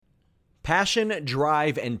Passion,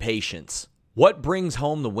 drive, and patience. What brings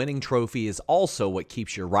home the winning trophy is also what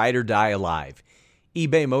keeps your ride or die alive.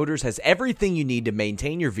 eBay Motors has everything you need to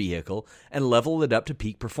maintain your vehicle and level it up to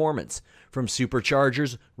peak performance. From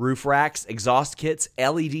superchargers, roof racks, exhaust kits,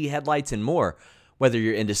 LED headlights, and more. Whether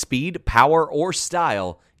you're into speed, power, or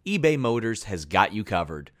style, eBay Motors has got you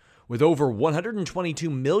covered. With over 122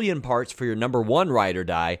 million parts for your number one ride or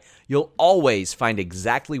die, you'll always find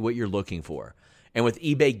exactly what you're looking for. And with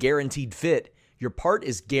eBay Guaranteed Fit, your part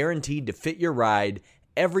is guaranteed to fit your ride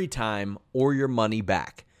every time or your money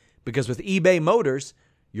back. Because with eBay Motors,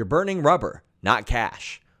 you're burning rubber, not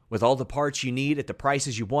cash. With all the parts you need at the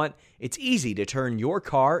prices you want, it's easy to turn your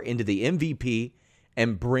car into the MVP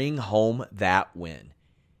and bring home that win.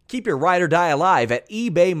 Keep your ride or die alive at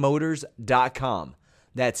ebaymotors.com.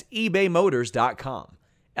 That's ebaymotors.com.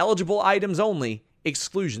 Eligible items only.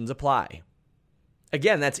 Exclusions apply.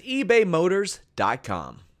 Again, that's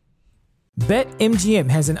ebaymotors.com. BetMGM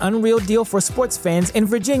has an unreal deal for sports fans in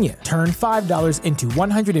Virginia. Turn $5 into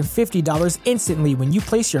 $150 instantly when you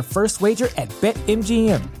place your first wager at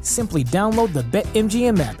BetMGM. Simply download the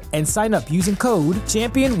BetMGM app and sign up using code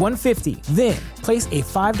Champion150. Then, place a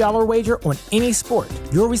 $5 wager on any sport.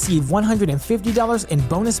 You'll receive $150 in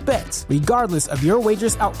bonus bets, regardless of your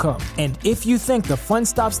wager's outcome. And if you think the fun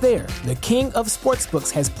stops there, the King of Sportsbooks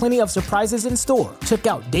has plenty of surprises in store. Check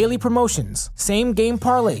out daily promotions, same-game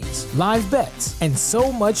parlays, live bets, and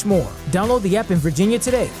so much more. Download the app in Virginia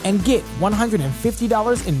today and get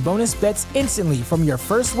 $150 in bonus bets instantly from your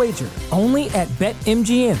first wager. Only at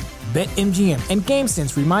BetMGM. BetMGM and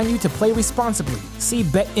GameSense remind you to play responsibly. See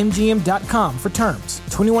BetMGM.com for terms.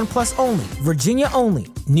 21 plus only. Virginia only.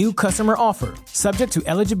 New customer offer. Subject to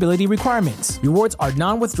eligibility requirements. Rewards are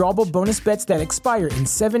non-withdrawable bonus bets that expire in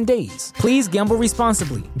 7 days. Please gamble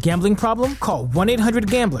responsibly. Gambling problem? Call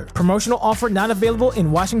 1-800-GAMBLER. Promotional offer not available in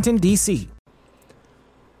Washington, D.C.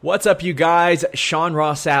 What's up, you guys? Sean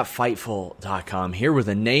Ross at Fightful.com here with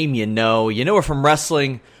a name you know. You know her from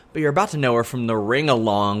wrestling, but you're about to know her from the Ring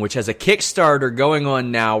Along, which has a Kickstarter going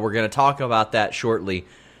on now. We're going to talk about that shortly.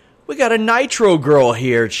 We got a Nitro girl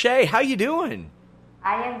here. Chae, how you doing?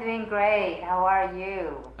 I am doing great. How are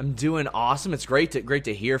you? I'm doing awesome. It's great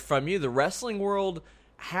to hear from you. The wrestling world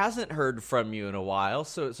hasn't heard from you in a while,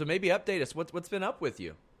 so maybe update us. What's been up with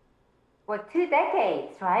you? Well, 2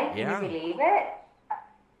 decades, right? Yeah. Can you believe it?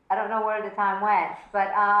 I don't know where the time went,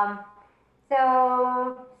 but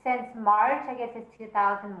so since March, I guess it's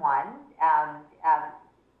 2001,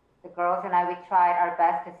 the girls and I, we tried our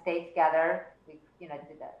best to stay together. We, did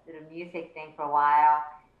a music thing for a while.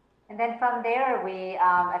 And then from there, we,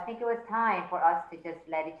 I think it was time for us to just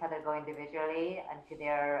let each other go individually into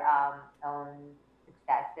their own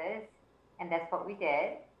successes. And that's what we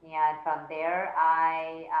did. And from there,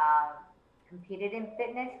 I competed in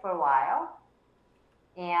fitness for a while.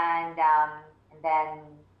 And then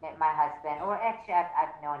met my husband, or actually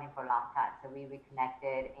I've known him for a long time. So we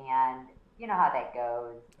reconnected, and you know how that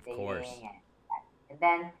goes, dating, and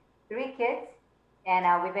then 3 kids,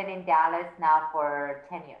 and we've been in Dallas now for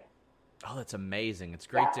 10 years. Oh, that's amazing! It's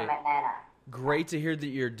great from Atlanta. Great to hear that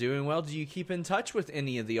you're doing well. Do you keep in touch with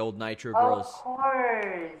any of the old Nitro girls? Of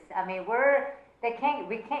course. I mean,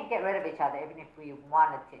 we can't get rid of each other, even if we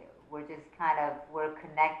wanted to. We're just we're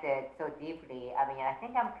connected so deeply. I mean, I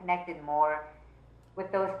think I'm connected more with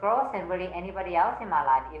those girls than really anybody else in my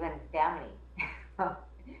life, even family,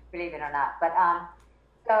 believe it or not. But,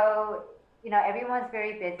 so, everyone's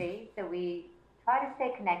very busy, so we try to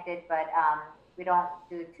stay connected, but we don't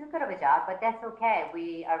do too good of a job, but that's okay.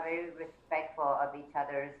 We are very respectful of each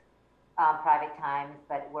other's private times,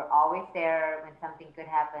 but we're always there when something good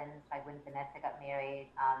happens, like when Vanessa got married,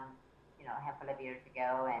 a handful of years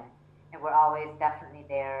ago, and we're always definitely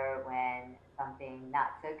there when something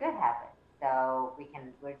not so good happens. So we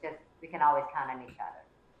can always count on each other.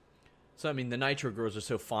 So, I mean, the Nitro girls are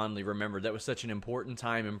so fondly remembered. That was such an important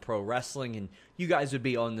time in pro wrestling, and you guys would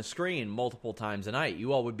be on the screen multiple times a night.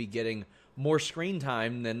 You all would be getting more screen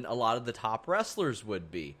time than a lot of the top wrestlers would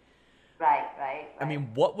be. Right. I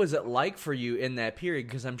mean, what was it like for you in that period?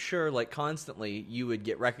 Because I'm sure, constantly you would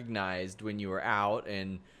get recognized when you were out,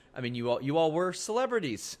 and, I mean, you all were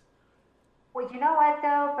celebrities. Well, you know what,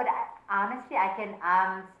 though? But honestly,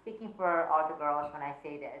 I'm speaking for all the girls when I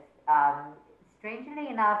say this. Strangely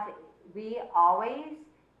enough, we always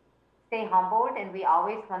stay humbled, and we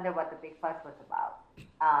always wonder what the big fuss was about.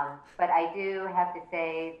 But I do have to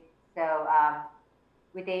say, so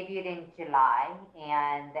we debuted in July,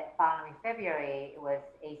 and that following February, it was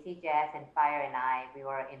AC Jazz and Fire and I. We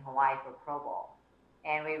were in Hawaii for Pro Bowl.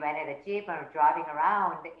 And we rented a Jeep and we're driving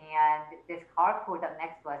around, and this car pulled up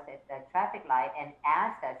next to us at the traffic light and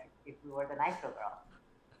asked us if we were the Nitro Girls.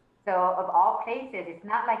 So of all places, it's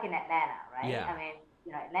not like in Atlanta, right? Yeah. I mean,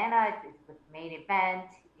 Atlanta is with main event,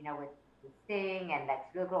 with Sting and Lex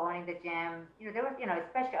Luger owning the gym. There was,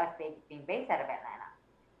 especially us being based out of Atlanta.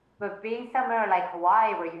 But being somewhere like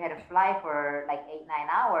Hawaii where you had to fly for like 8-9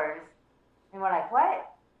 hours, and we're like, what?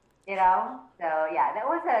 So yeah, that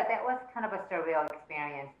was kind of a surreal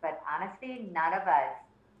experience. But honestly, none of us,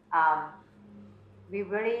 we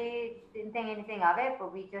really didn't think anything of it,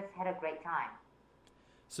 but we just had a great time.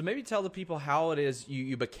 So maybe tell the people how it is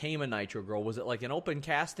you became a Nitro Girl. Was it like an open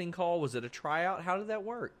casting call? Was it a tryout? How did that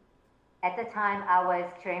work? At the time, I was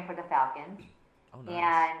cheering for the Falcons. Oh, nice.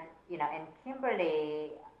 And, in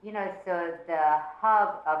Kimberly, so the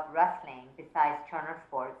hub of wrestling besides Turner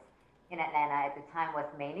Sports in Atlanta at the time was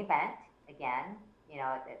Main Event, again,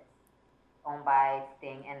 that's owned by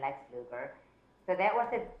Sting and Lex Luger. So that was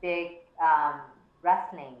a big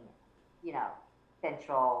wrestling,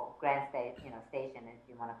 central grand station, if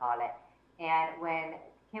you want to call it. And when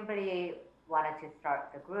Kimberly wanted to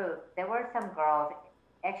start the group, there were some girls,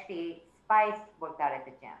 actually Spice worked out at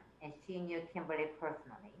the gym, and she knew Kimberly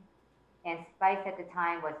personally. And Spice at the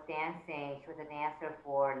time was dancing. She was a dancer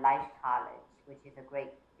for Life College, which is a great,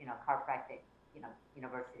 chiropractic,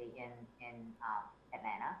 university in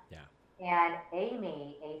Atlanta. Yeah. And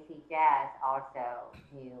Amy, AC Jazz, also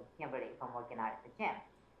knew Kimberly from working out at the gym.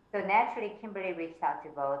 So naturally, Kimberly reached out to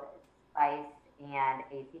both Spice and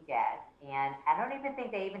AC Jazz, and I don't even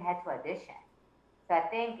think they even had to audition. So I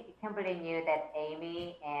think Kimberly knew that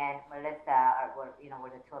Amy and Melissa were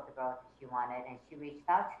the two of the girls she wanted, and she reached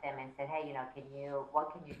out to them and said, hey,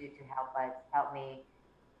 what can you do to help me,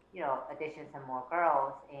 audition some more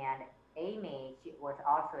girls? And Amy, she was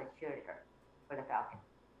also a cheerleader for the Falcons.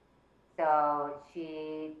 So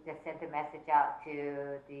she just sent a message out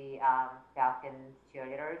to the Falcons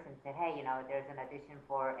cheerleaders and said, hey, there's an audition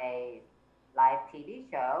for a live TV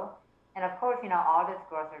show. And of course, all these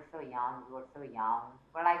girls are so young. We were so young.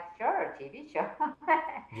 We're like, sure, TV show.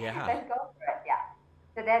 Yeah. Let's go for it. Yeah.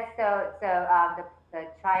 So that's the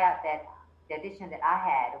tryout the audition that I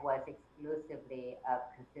had was exclusively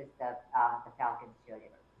consist of the Falcons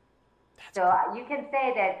cheerleaders. So you can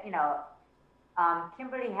say that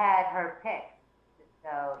Kimberly had her pick.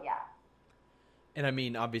 So yeah. And I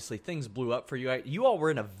mean, obviously, things blew up for you. You all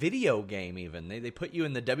were in a video game, even. They put you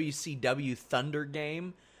in the WCW Thunder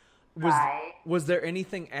game. Was there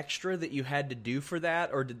anything extra that you had to do for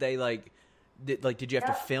that, or did they did you have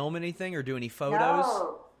to film anything or do any photos?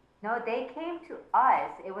 No, they came to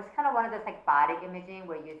us. It was kind of one of those body imaging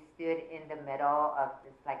where you stood in the middle of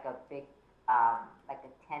this a big a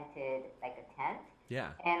tent.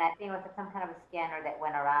 Yeah. And I think it was some kind of a scanner that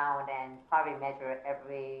went around and probably measured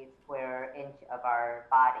every square inch of our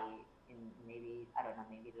body in maybe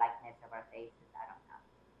likeness of our faces. I don't know.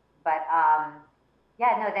 But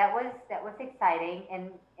yeah, no, that was exciting.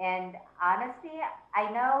 And honestly, I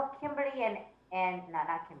know Kimberly and not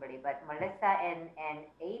Kimberly, but Melissa and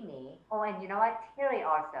Amy. Oh, and you know what? Terry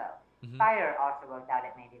also. Mm-hmm. Fire also worked out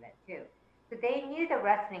at Main Event too. So they knew the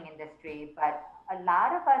wrestling industry, but a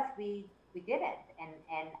lot of us we didn't.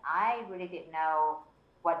 And I really didn't know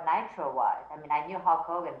what Nitro was. I mean, I knew Hulk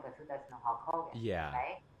Hogan because who doesn't know Hulk Hogan? Yeah.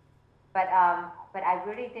 Right. But I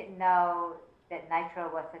really didn't know that Nitro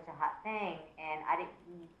was such a hot thing, and I didn't,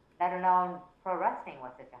 let alone pro wrestling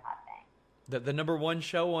was such a hot thing. The number one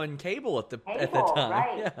show on cable at the time.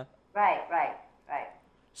 Right. Yeah. Right.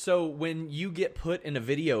 So when you get put in a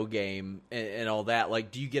video game and all that,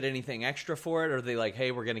 do you get anything extra for it? Or are they like,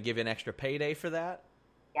 hey, we're going to give you an extra payday for that?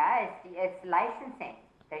 Yeah, it's licensing.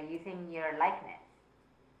 They're using your likeness.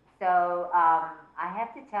 So I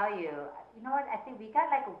have to tell you, you know what? I think we got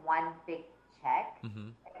one big check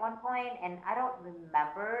at one point, and I don't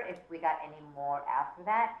remember if we got any more after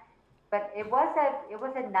that. But it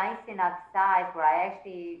was a nice enough size where I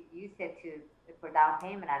actually used it for down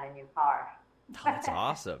payment on a new car. Oh, that's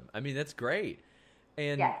awesome. I mean, that's great.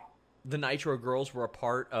 And yes. The Nitro Girls were a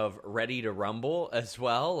part of Ready to Rumble as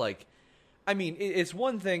well. I mean, it's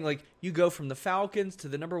one thing, you go from the Falcons to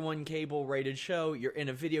the number one cable rated show, you're in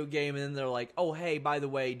a video game, and then they're like, oh, hey, by the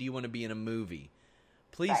way, do you want to be in a movie?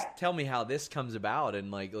 Please tell me how this comes about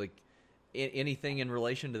and, anything in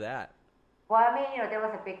relation to that. Well, I mean, there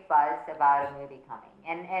was a big buzz about a movie coming,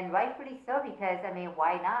 and rightfully so, because, I mean,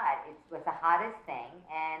 why not? It was the hottest thing,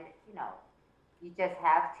 and, you just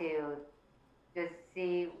have to just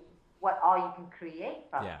see what all you can create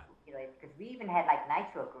from it. Because we even had,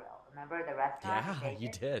 Nitro Grill. Remember the restaurant? Yeah, you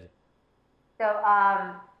did. So,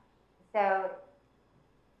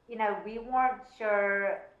 we weren't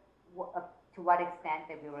sure to what extent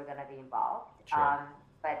that we were going to be involved. Sure.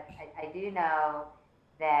 But I do know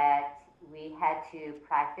that we had to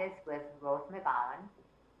practice with Rose McGowan,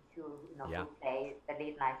 Yeah. who played the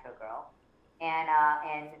lead Nitro girl,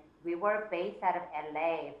 and we were based out of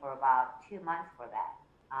LA for about 2 months for that.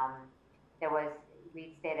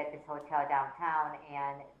 We stayed at this hotel downtown,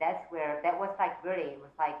 and that was like really, it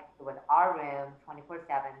was our room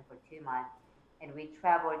 24/7 for 2 months, and we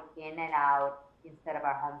traveled in and out instead of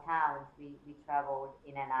our hometowns. We traveled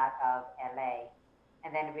in and out of LA,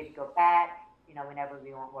 and then we'd go back, whenever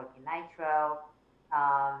we weren't working Nitro,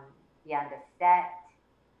 be on the set.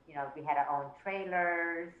 We had our own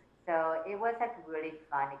trailers. So it was like a really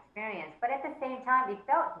fun experience. But at the same time, it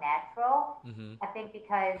felt natural. Mm-hmm. I think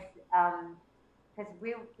because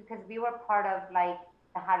we were part of like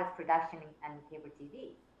the hottest production on cable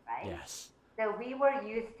TV, right? Yes. So we were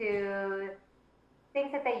used to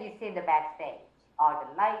things that you see in the backstage, all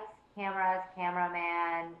the lights, cameras,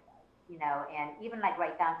 cameraman, and even like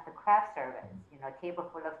right down to the craft service, table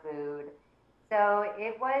full of food. So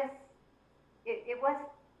it was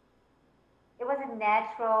a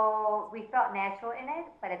natural. We felt natural in it,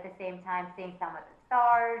 but at the same time, seeing some of the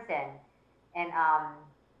stars and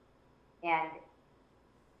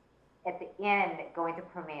at the end going to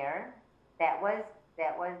premiere, that was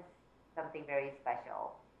something very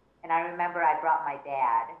special. And I remember I brought my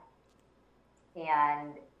dad,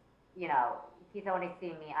 and he's only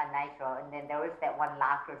seen me on Nitro, and then there was that one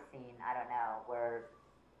locker scene. I don't know where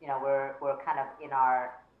we're kind of in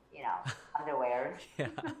our underwears. Yeah.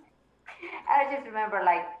 I just remember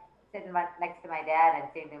like sitting next to my dad and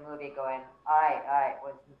seeing the movie, going, "All right."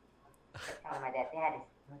 Was telling my dad, "Dad, this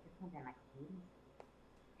one's in like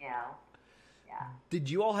yeah." Did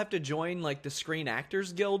you all have to join like the Screen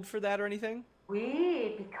Actors Guild for that or anything?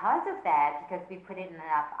 Because of that, because we put in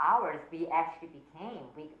enough hours, we actually became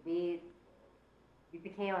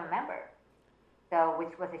a member. So,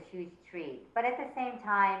 which was a huge treat. But at the same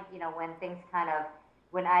time, when things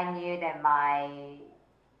when I knew that my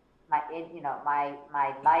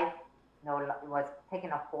life was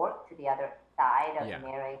taking a fork to the other side of Yeah. the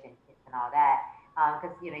marriage and kids and all that,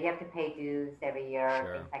 because you have to pay dues every year,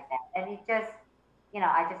 Sure. things like that, and it just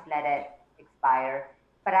I just let it expire.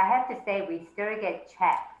 But I have to say, we still get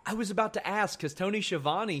checks. I was about to ask, because Tony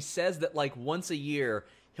Schiavone says that like once a year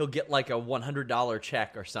he'll get like a $100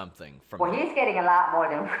 check or something from. Well, he's getting a lot more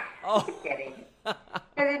than Oh. we're getting. Because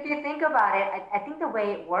if you think about it, I think the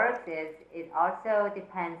way it works is it also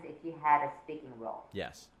depends if you had a speaking role.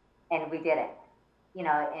 Yes. And we didn't.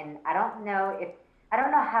 And I don't know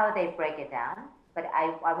how they break it down, but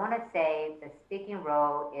I want to say the speaking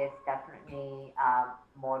role is definitely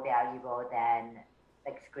more valuable than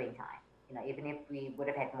like screen time. Even if we would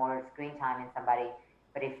have had more screen time in somebody,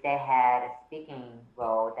 but if they had a speaking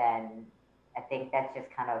role, then I think that's just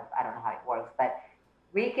kind of, I don't know how it works, but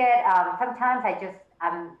we get, sometimes I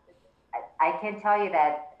can tell you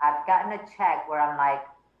that I've gotten a check where I'm like,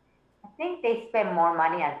 I think they spend more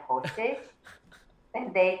money on postage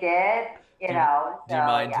than they did, Do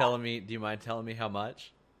you mind telling me how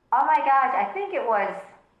much? Oh my gosh, I think it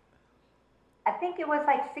was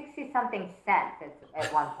like 60 something cents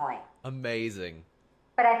at one point. Amazing.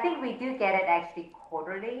 But I think we do get it actually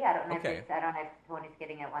quarterly. I don't know Okay. if Tony's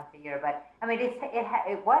getting it once a year, but I mean it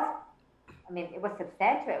was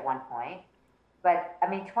substantial at one point, but I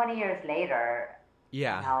mean 20 years later.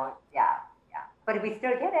 Yeah. Yeah. But we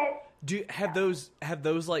still get it. Have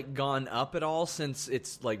those like gone up at all since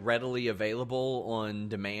it's like readily available on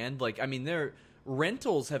demand? Like, I mean, their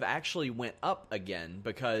rentals have actually went up again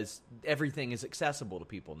because everything is accessible to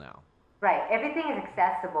people now. Right. Everything is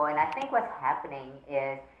accessible, and I think what's happening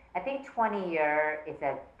is I think 20 year is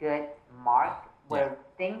a good mark where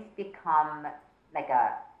things become like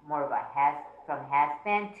more of a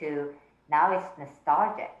has-been to now it's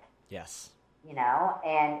nostalgic. Yes.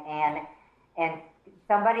 And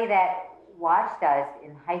somebody that watched us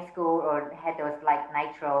in high school or had those like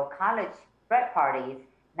Nitro college frat parties,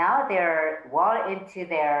 now they're well into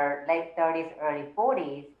their late 30s, early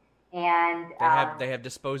 40s, and they have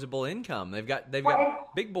disposable income. They've got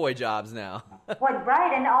big boy jobs now. Well,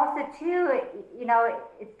 right, and also too,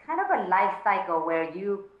 it's kind of a life cycle where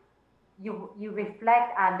you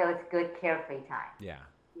reflect on those good carefree times. Yeah.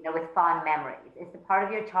 With fond memories. It's a part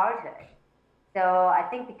of your childhood. So I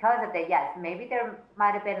think because of that, yes, maybe there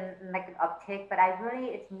might have been like an uptick, but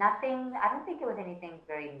it's nothing. I don't think it was anything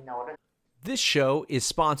very notable. This show is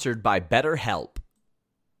sponsored by BetterHelp.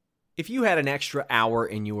 If you had an extra hour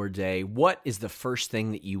in your day, what is the first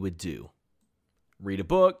thing that you would do? Read a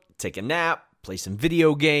book, take a nap, play some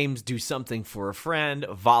video games, do something for a friend,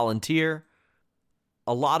 volunteer.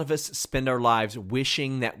 A lot of us spend our lives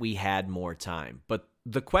wishing that we had more time. But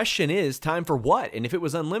the question is, time for what? And if it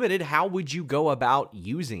was unlimited, how would you go about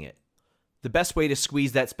using it? The best way to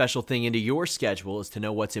squeeze that special thing into your schedule is to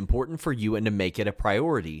know what's important for you and to make it a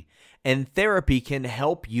priority. And therapy can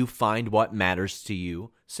help you find what matters to you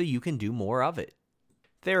so you can do more of it.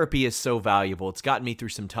 Therapy is so valuable. It's gotten me through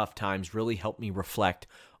some tough times, really helped me reflect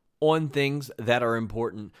on things that are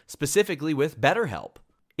important, specifically with BetterHelp.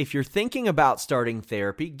 If you're thinking about starting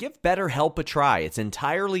therapy, give BetterHelp a try. It's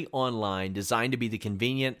entirely online, designed to be the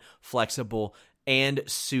convenient, flexible, and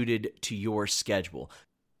suited to your schedule.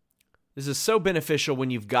 This is so beneficial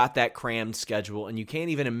when you've got that crammed schedule and you can't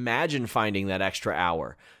even imagine finding that extra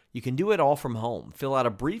hour. You can do it all from home. Fill out a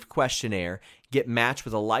brief questionnaire, get matched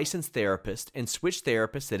with a licensed therapist, and switch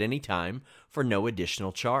therapists at any time for no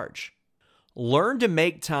additional charge. Learn to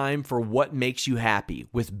make time for what makes you happy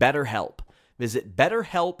with BetterHelp. Visit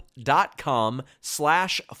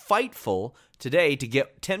betterhelp.com/Fightful today to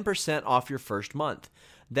get 10% off your first month.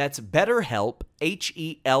 That's BetterHelp,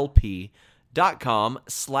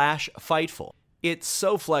 HELP.com/Fightful. It's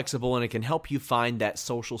so flexible and it can help you find that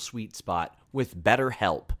social sweet spot with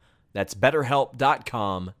BetterHelp. That's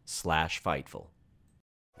betterhelp.com/Fightful.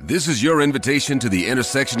 This is your invitation to the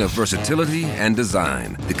intersection of versatility and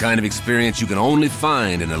design. The kind of experience you can only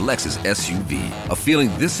find in a Lexus SUV. A feeling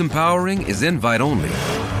this empowering is invite only.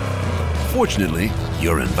 Fortunately,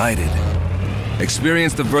 you're invited.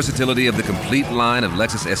 Experience the versatility of the complete line of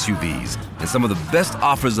Lexus SUVs and some of the best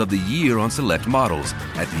offers of the year on select models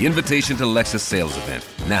at the Invitation to Lexus sales event,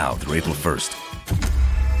 now through April 1st.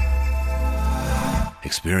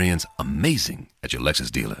 Experience amazing at your Lexus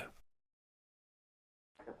dealer.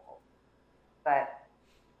 But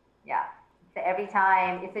yeah, so every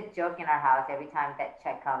time, it's a joke in our house. Every time that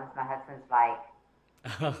check comes, my husband's like,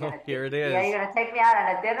 Oh, here it is. "Yeah, you're gonna take me out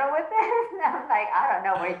on a dinner with this?" And I'm like, I don't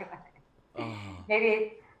know where you're gonna.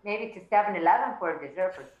 Maybe to 7-Eleven for a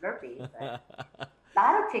dessert for Slurpees. But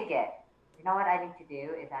lotto ticket. You know what I need to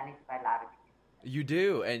do is I need to buy lotto ticket. You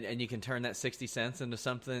do, and you can turn that 60 cents into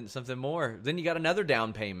something more. Then you got another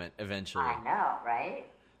down payment eventually. I know, right?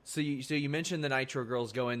 So you mentioned the Nitro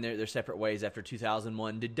girls going their separate ways after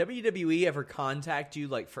 2001. Did WWE ever contact you,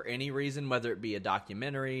 like, for any reason, whether it be a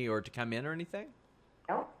documentary or to come in or anything?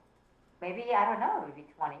 Nope. Maybe, I don't know, maybe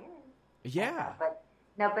 20 years. Yeah. But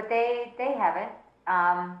they haven't.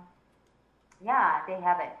 Yeah, they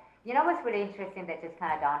haven't. You know what's really interesting that just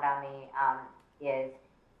kind of dawned on me is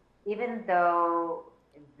even though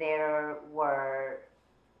there were,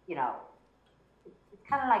 it's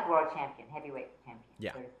kind of like world champion, heavyweight champion.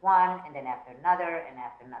 Yeah. There's one, and then after another, and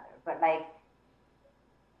after another. But like,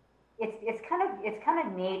 it's kind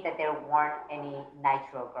of neat that there weren't any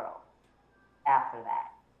Nitro girls after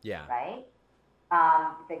that. Yeah. Right.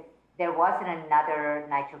 There wasn't another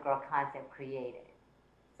Nitro girl concept created.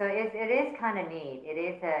 So it is kind of neat. It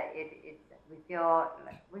is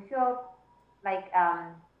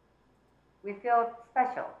we feel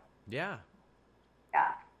special. Yeah.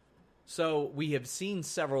 Yeah. So we have seen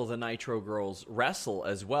several of the Nitro girls wrestle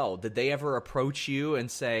as well. Did they ever approach you and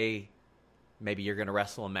say, maybe you're going to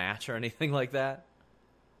wrestle a match or anything like that?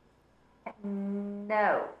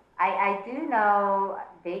 No. I do know,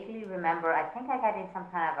 vaguely remember, I think I got in some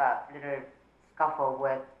kind of a little scuffle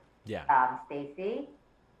with Stacy.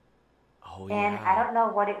 Oh, yeah. And I don't know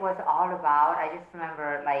what it was all about. I just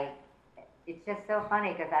remember, like, it's just so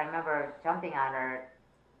funny because I remember jumping on her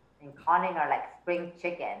and calling her, like, spring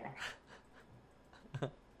chicken.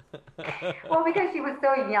 Well, because she was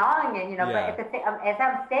so young, and but at the same, as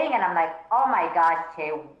I'm saying it, I'm like, oh my gosh,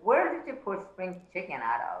 Chae, where did you pull spring chicken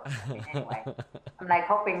out of? I mean, anyway, I'm like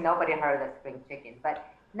hoping nobody heard of spring chicken, but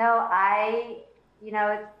no, I'm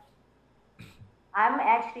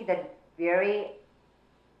actually the very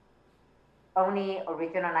only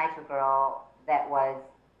original Nitro girl that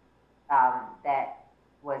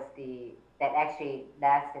actually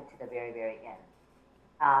lasted to the very, very end.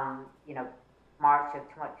 March of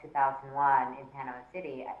 2001 in Panama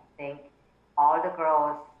City, I think all the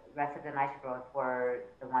girls, rest of the Nitro girls, were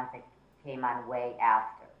the ones that came on way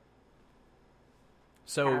after.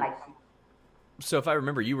 So if I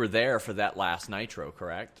remember, you were there for that last Nitro,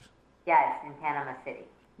 correct? Yes, in Panama City.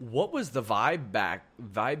 What was the vibe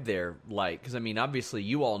there like? Because, I mean, obviously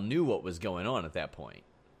you all knew what was going on at that point.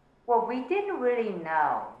 Well, we didn't really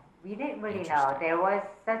know. There was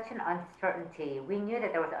such an uncertainty. We knew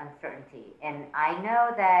that there was uncertainty. And I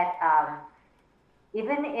know that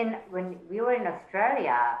even when we were in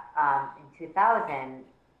Australia in 2000,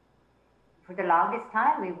 for the longest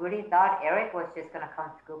time, we really thought Eric was just going to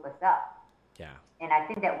come scoop us up. Yeah. And I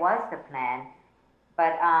think that was the plan.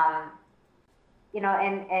 But, and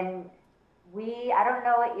I don't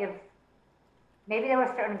know if, maybe there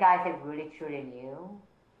were certain guys that really truly knew,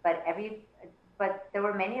 but there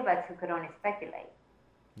were many of us who could only speculate.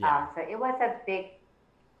 Yeah. So it was a big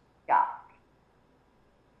shock.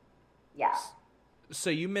 Yeah. So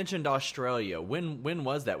you mentioned Australia. When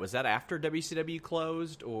was that? Was that after WCW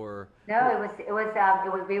closed, or? No, it was.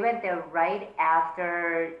 We went there right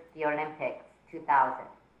after the Olympics, 2000.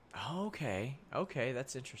 Oh, okay,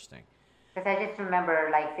 that's interesting. Because I just remember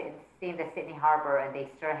like seeing the Sydney Harbor, and they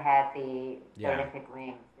still had the Olympic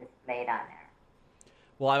rings displayed on there.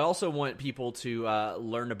 Well, I also want people to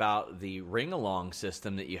learn about the ring-along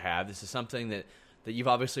system that you have. This is something that you've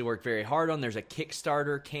obviously worked very hard on. There's a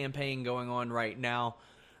Kickstarter campaign going on right now,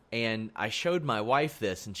 and I showed my wife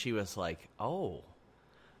this, and she was like, "Oh,"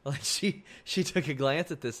 like she took a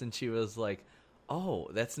glance at this, and she was like, "Oh,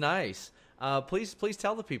 that's nice." Please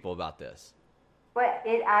tell the people about this. Well,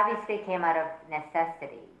 it obviously came out of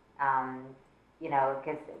necessity,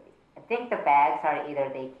 because I think the bags are either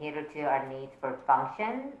they cater to our needs for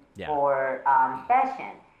function or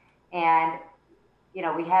fashion, and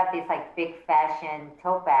we have these like big fashion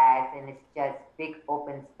tote bags, and it's just big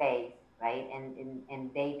open space, right?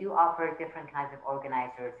 And they do offer different kinds of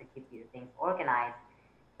organizers to keep your things organized.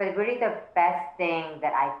 But really the best thing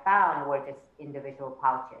that I found were just individual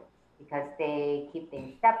pouches, because they keep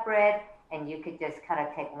things separate, and you could just kind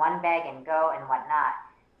of take one bag and go and whatnot.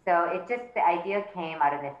 So the idea came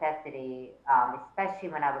out of necessity, especially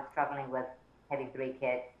when I was struggling with having 3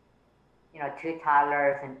 kids. 2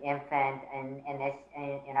 toddlers, an infant, and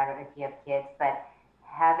I don't know if you have kids, but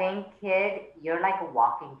having kids, you're like a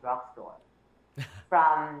walking drugstore.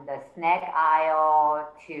 From the snack aisle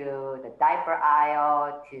to the diaper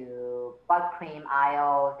aisle to butt cream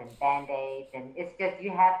aisles and Band-Aids, and it's just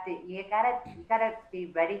you gotta be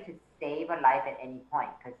ready to save a life at any point,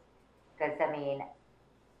 because I mean,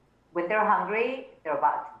 when they're hungry, they're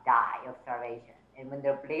about to die of starvation. And when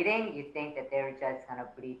they're bleeding, you think that they're just going to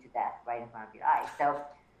bleed to death right in front of your eyes. So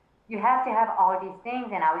you have to have all these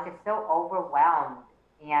things, and I was just so overwhelmed.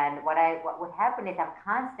 And what would happen is I'm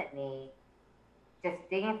constantly just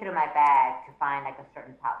digging through my bag to find like a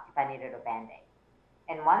certain pouch if I needed a Band-Aid.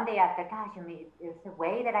 And one day I thought, gosh, there's a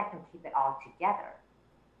way that I can keep it all together.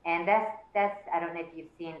 And that's I don't know if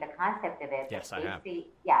you've seen the concept of it. Yes, I have.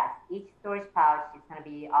 Each storage pouch is going to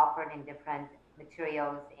be offered in different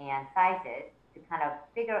materials and sizes to kind of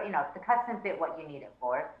figure, to custom fit what you need it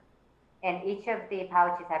for. And each of the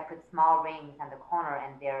pouches, I put small rings on the corner,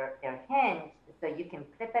 and they're hinged, so you can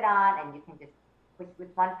clip it on, and you can just push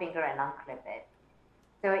with one finger and unclip it.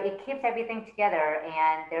 So it keeps everything together,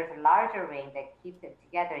 and there's a larger ring that keeps it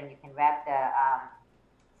together, and you can wrap the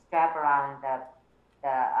strap around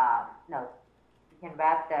you can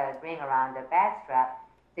wrap the ring around the bag strap,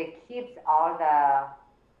 so it keeps all the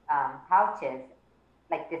pouches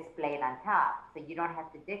like displayed on top, so you don't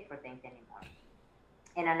have to dig for things anymore.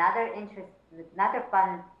 And another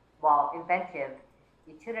fun, inventive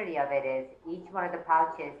utility of it is each one of the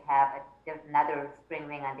pouches have another spring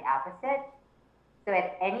ring on the opposite. So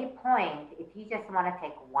at any point, if you just want to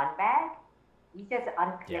take one bag, you just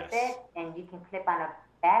unclip it, and you can clip on a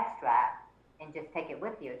bag strap and just take it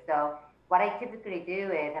with you. So what I typically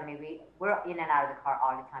do is, we're in and out of the car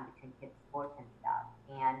all the time between kids' sports and stuff,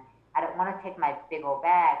 and I don't want to take my big old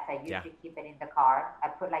bags. I usually keep it in the car. I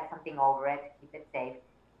put like something over it to keep it safe.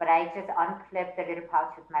 But I just unclip the little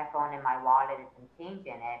pouch with my phone and my wallet and some change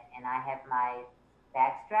in it, and I have my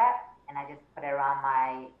bag strap, and I just put it around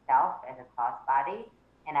myself as a crossbody,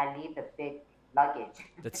 and I leave the big luggage.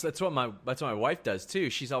 That's what my wife does too.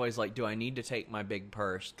 She's always like, "Do I need to take my big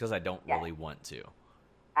purse? Because I don't really want to."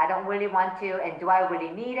 I don't really want to, and do I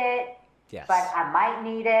really need it? Yes. But I might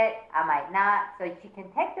need it, I might not. So she can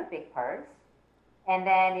take the big purse, and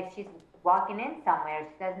then if she's walking in somewhere,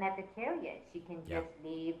 she doesn't have to carry it. She can just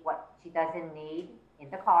leave what she doesn't need in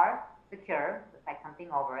the car, secure, with like something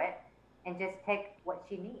over it, and just take what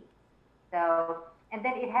she needs. So, and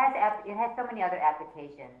then it has so many other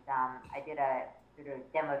applications. I did a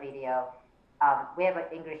demo video. We have an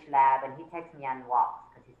English lab, and he takes me on walks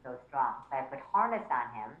because he's so strong. So I put harness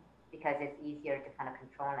on him because it's easier to kind of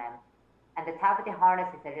control him. And the top of the harness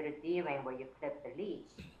is a little D-ring where you clip the leash.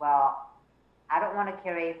 Well, I don't want to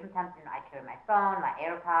carry, sometimes I carry my phone, my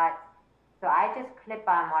AirPods. So I just clip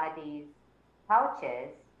on one of these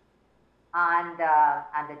pouches on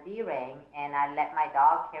the D-ring, and I let my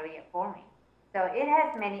dog carry it for me. So it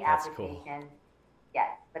has many applications. Cool.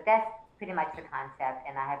 Yes, but that's pretty much the concept,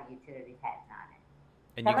 and I have a utility patent on it.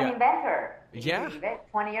 And I'm an inventor. Yeah. Believe it,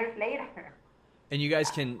 20 years later. And you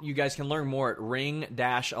guys can learn more at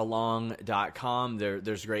ring-along.com.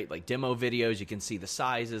 There's great like demo videos. You can see the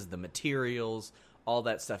sizes, the materials, all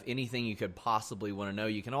that stuff. Anything you could possibly want to know.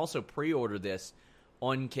 You can also pre-order this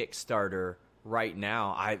on Kickstarter right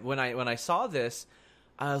now. When I saw this,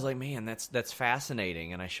 I was like, man, that's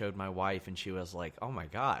fascinating. And I showed my wife, and she was like, oh my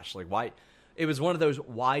gosh, like why? It was one of those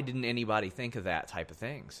why didn't anybody think of that type of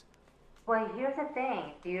things. Well, here's the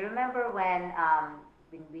thing. Do you remember when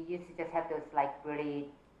we used to just have those like really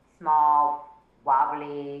small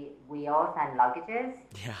wobbly wheels and luggages?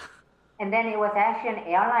 Yeah. And then it was actually an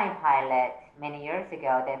airline pilot many years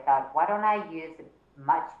ago that thought, why don't I use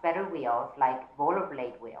much better wheels, like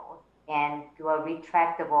rollerblade wheels, and do a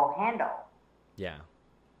retractable handle? Yeah.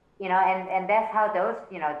 And that's how those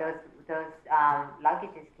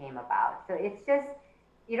luggages came about. So it's just,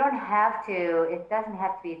 it doesn't have to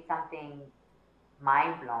be something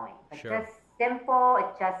mind-blowing, but sure. Just simple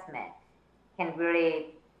adjustment can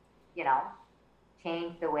really,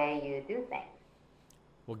 change the way you do things.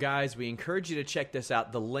 Well, guys, we encourage you to check this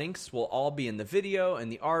out. The links will all be in the video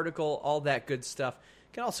and the article, all that good stuff.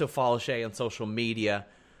 You can also follow Chae on social media.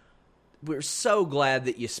 We're so glad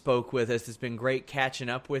that you spoke with us. It's been great catching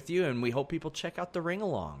up with you, and we hope people check out the Ring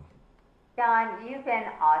Along. John, you've been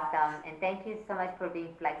awesome, and thank you so much for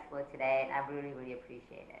being flexible today, and I really, really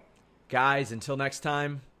appreciate it. Guys, until next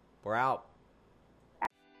time, we're out.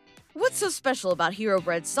 What's so special about Hero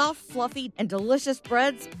Bread's soft, fluffy, and delicious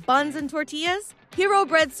breads, buns, and tortillas? Hero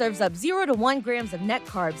Bread serves up 0 to 1 grams of net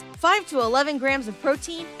carbs, 5 to 11 grams of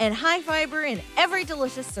protein, and high fiber in every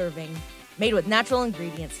delicious serving. Made with natural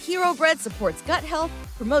ingredients, Hero Bread supports gut health,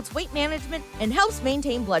 promotes weight management, and helps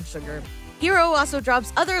maintain blood sugar. Hero also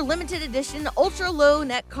drops other limited edition ultra-low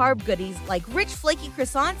net carb goodies like rich flaky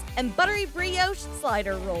croissants and buttery brioche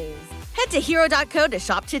slider rolls. Head to hero.co to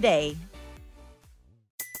shop today.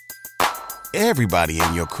 Everybody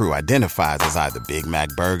in your crew identifies as either Big Mac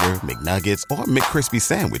Burger, McNuggets, or McCrispy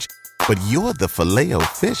Sandwich. But you're the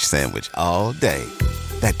Filet-O-Fish Sandwich all day.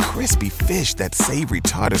 That crispy fish, that savory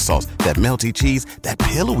tartar sauce, that melty cheese, that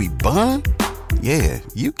pillowy bun. Yeah,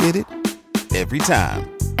 you get it. Every time.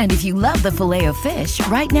 And if you love the Filet-O-Fish,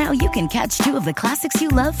 right now you can catch 2 of the classics you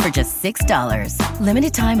love for just $6.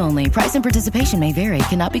 Limited time only. Price and participation may vary.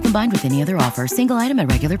 Cannot be combined with any other offer. Single item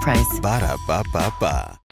at regular price. Ba-da-ba-ba-ba.